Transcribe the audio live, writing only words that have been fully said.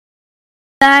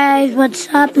Guys, what's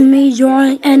up? Me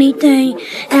drawing anything,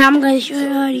 and I'm gonna show you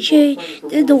how to shade.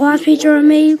 This is the last picture I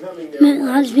made,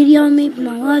 last video I made for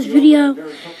my last video.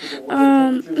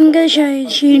 I'm gonna show you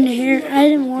shading the hair. I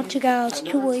didn't want to, guys. It's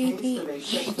too lazy.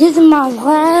 This is my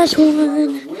last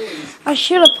one. I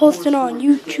should have posted on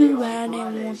YouTube, but I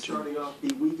didn't want to.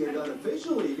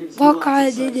 Look how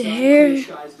I did the hair.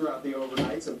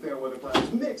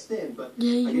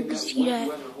 Yeah, you can see that.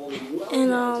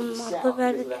 And I'll put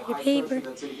that in the paper.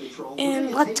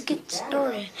 And let's get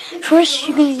started. First,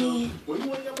 you're gonna need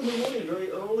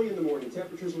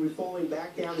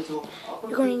pencil.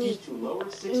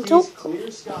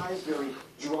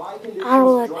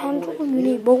 You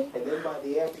need both.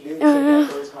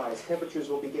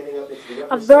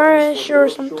 A brush or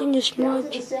something to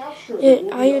smudge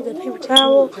it. I use the paper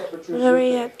towel. I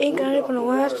already have ink on it from the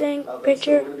last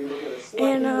picture.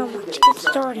 And let's get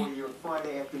started.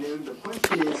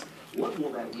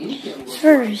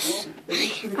 First,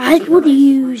 I would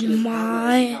use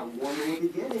my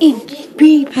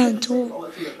HB pencil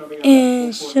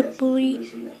and simply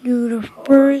do the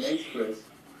first.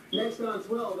 Next on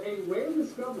 12, where's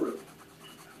Discovery?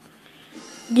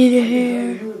 Do the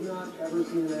hair.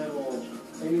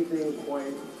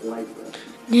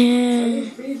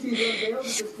 Then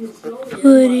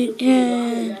put it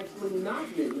in.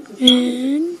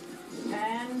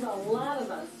 And a lot of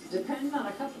us depend on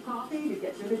a cup of coffee to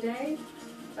get through the day.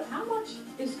 But how much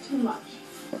is too much?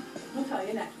 I'll tell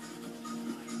you next.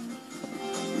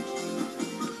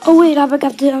 Oh wait, I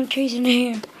forgot that I'm chasing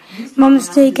the hair. My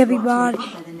mistake, everybody.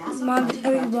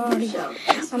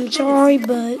 I'm sorry,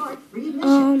 but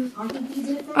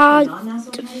I'll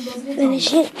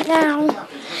finish it now.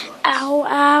 Ow,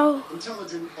 ow.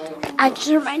 I just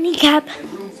hurt my kneecap.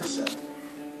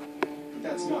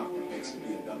 That's not what makes a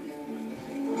BMW.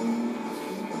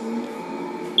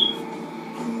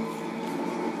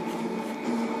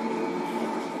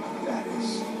 That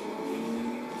is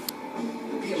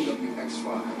the BMW X5.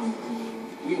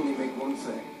 We only make one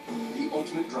thing, the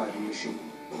ultimate driving machine.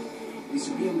 Lease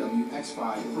a BMW X5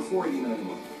 for $489 a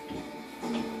month.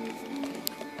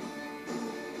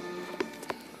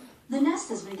 The nest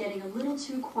has been getting a little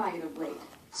too quiet of late,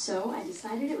 so I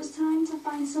decided it was time to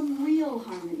find some real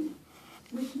harmony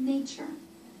with nature.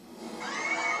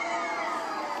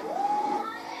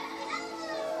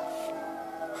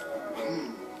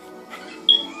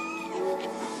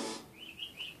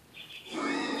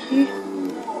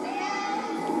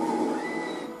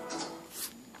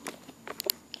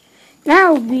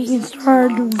 Now we can start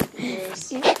doing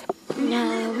it.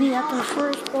 Now we got the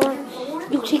first one.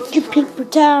 You take your paper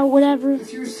towel, whatever,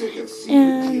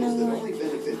 and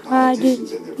I did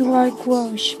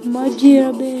smudge it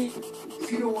a bit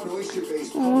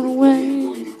all the way.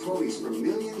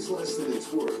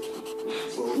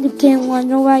 You can't want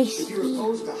no ice.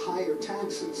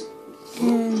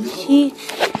 And see,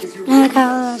 I got a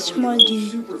lot of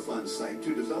smudges. Superfund site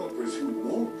to developers who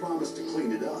won't promise to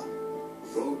clean it up.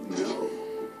 Vote no.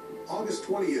 August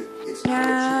 20th, it's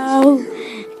now,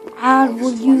 I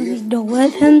would use the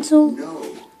wet pencil.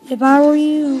 If I were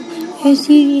you and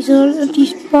see these little empty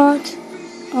spots,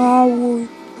 I would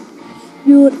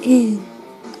fill it in.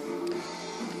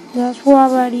 That's why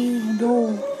I use the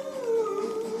door.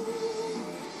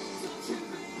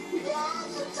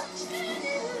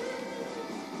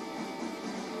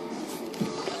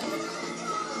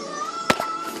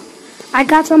 I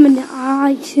got some in the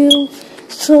eye too,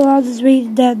 so I'll just raise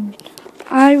that.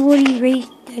 I already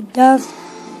raised the dust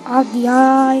off the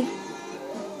eye.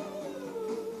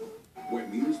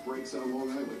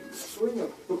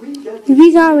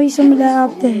 We gotta raise some of that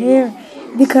off the hair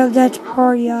because that's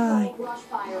part of the eye.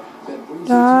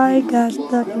 The eye got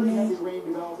stuck in it.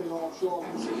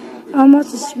 I'm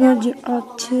about to smudge it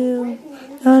up too.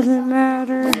 Doesn't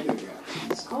matter.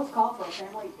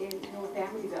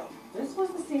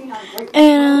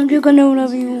 And you can do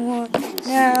whatever you want.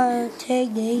 Now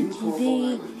take the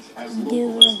ATV and do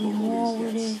whatever you want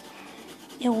with it.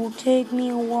 It will take me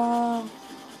a while.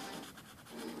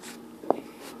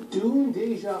 Dune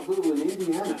deja vu in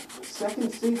Indiana. A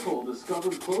second sinkhole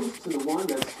discovered close to the one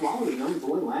that swallowed a young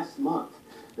boy last month.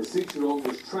 The 6-year-old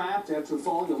was trapped after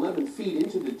falling 11 feet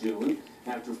into the dune.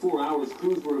 After 4 hours,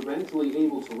 crews were eventually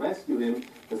able to rescue him.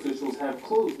 Officials have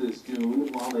closed this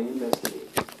dune while they investigate.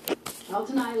 Well,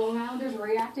 tonight, Long Islanders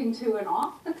reacting to an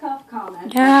off-the-cuff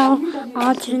comment. Now,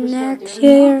 on to the next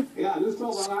here.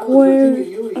 Square,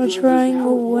 a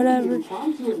triangle, whatever.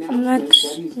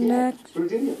 Next.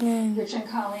 Rich and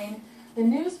Colleen, The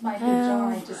news might be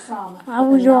jarring to some. I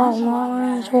was all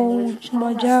along, told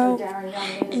somebody out,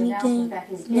 anything.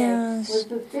 Yes.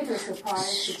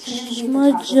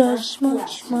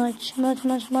 Smudge.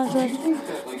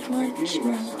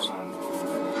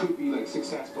 Could be like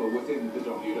successful within the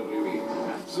WWE.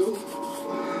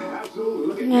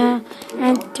 Absolutely. Yeah,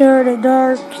 enter the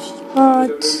dark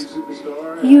spots.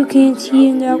 You can't see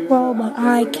in that well, but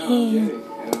I can.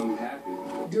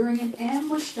 During an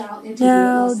ambush-style interview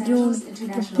Now at Los Angeles doing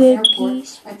International the big Airport,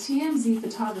 piece. a TMZ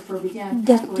photographer began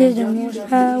That peppering didn't WWE work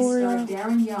star out.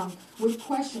 Darren Young with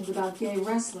questions about gay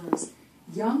wrestlers.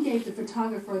 Young gave the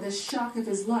photographer the shock of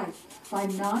his life by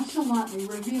nonchalantly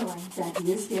revealing that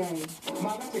he is gay. I'm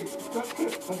kind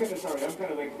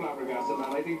of like flabbergasted,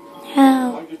 man. I think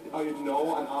How? I didn't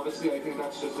know, and obviously I think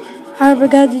that's just I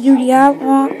forgot to do the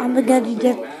outlaw. I forgot to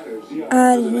do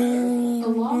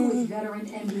Along with veteran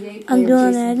NBA player I'm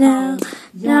doing Jason that now. Collins,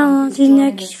 Now Young on is to joining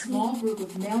next a small group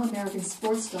of male American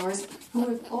sports stars who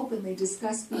have openly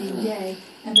discussed being gay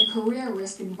and the career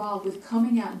risk involved with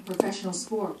coming out in professional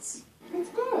sports. It's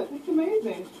good. It's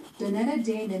amazing. Donetta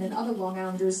Damon and other Long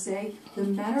Islanders say the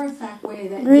matter-of-fact way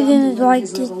that The reason Young is delivered like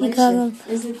his this revelation because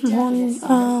is a definite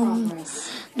sign of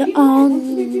progress.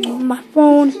 my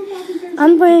phone.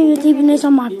 I'm putting keeping this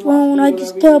on my phone. I can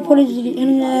still put it to the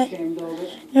internet and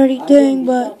everything,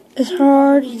 but it's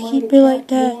hard to keep it like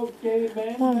that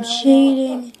while I'm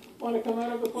shading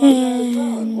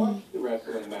and.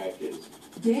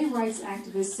 Gay rights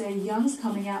activists say Young's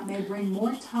coming out may bring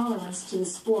more tolerance to the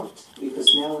sport. Because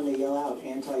now when they yell out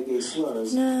anti-gay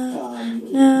slurs, to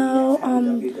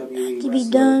be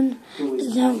done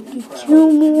is have to do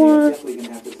they're more. definitely going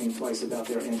to have to think twice about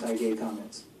their anti-gay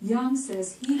comments. Young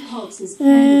says he hopes his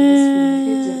candidness will make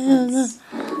a difference.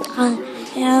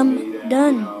 I am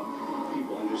done.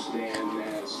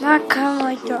 Not kind of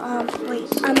like the wait,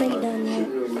 I'm not done yet.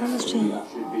 I'm just saying.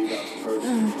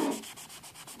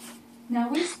 Now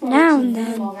I'm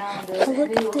done. Oh,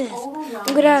 look at this.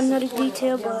 I'm gonna add another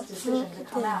detail, but look at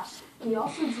this.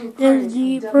 This is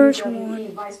the first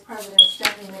one. Vice President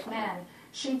Stephanie McMahon.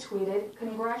 She tweeted,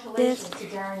 "Congratulations to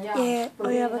Darren Young for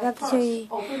being I forgot to the say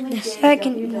first openly the gay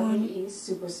second one. WWE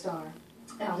superstar."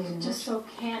 Just so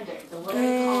candid, the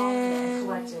very calm and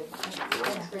collected.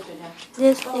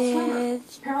 This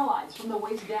is Paralyzed from the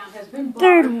waist down has been third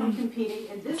barred from one. competing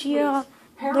in this Yeah, week's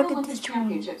look at Paralympic this one.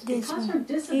 Championships This because her one.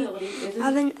 disability is I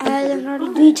haven't added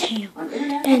another detail,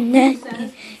 and then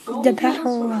the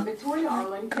power up. Victoria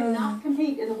Arlen cannot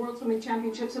compete in the World Swimming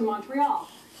Championships in Montreal.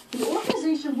 The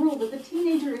organization ruled that the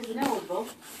teenager is ineligible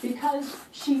because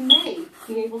she may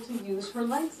be able to use her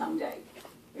leg someday.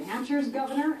 New Hampshire's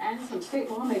governor and some state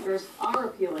lawmakers are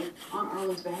appealing on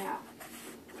Arlen's behalf.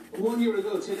 1 year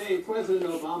ago today,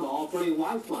 President Obama offered a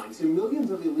lifeline to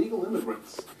millions of illegal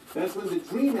immigrants. That's when the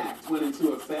DREAM Act went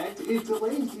into effect. It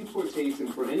delays deportation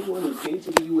for anyone who came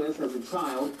to the U.S. as a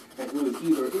child and who is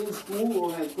either in school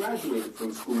or has graduated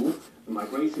from school. The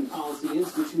Migration Policy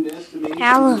Institute estimates the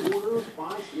order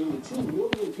applies to nearly 2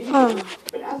 million people.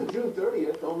 But as of June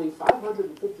 30th, only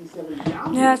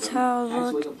 557,000. That's how it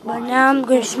looked. But now I'm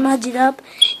going to smudge it up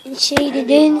and shade it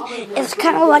in. It's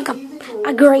kind of like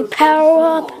a great power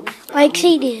up. Like,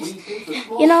 see this.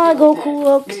 You know how Goku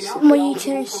looks when you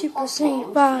turn Super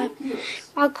Saiyan 5.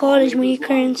 I call this when you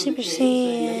turn Super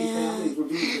Saiyan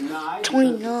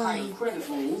 29.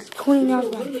 29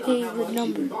 is my favorite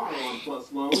number.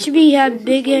 It should be have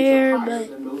bigger hair, but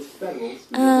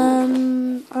I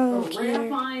don't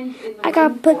care. I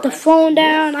gotta put the phone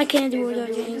down. I can't do it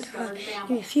again. Give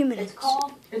me a few minutes. It's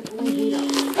called an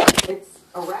Umbito. It's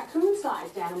a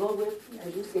raccoon-sized animal with,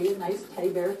 as you see, a nice teddy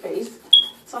bear face.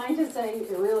 Scientists say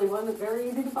it really wasn't very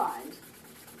easy to find.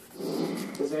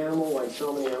 This animal, like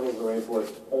so many animals in the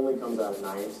rainforest, only comes out at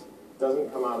night.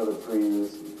 Doesn't come out of the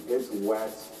trees. It's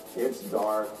wet. It's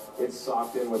dark. It's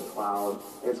socked in with cloud.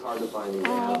 It's hard to find these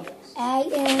animals. I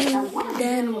am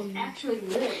done.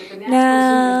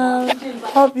 Now,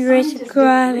 hope you rate,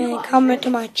 subscribe, and comment to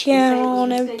my channel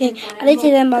and everything. I did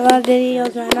say that in my last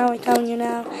videos, and I know I'm telling you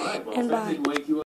now. And bye.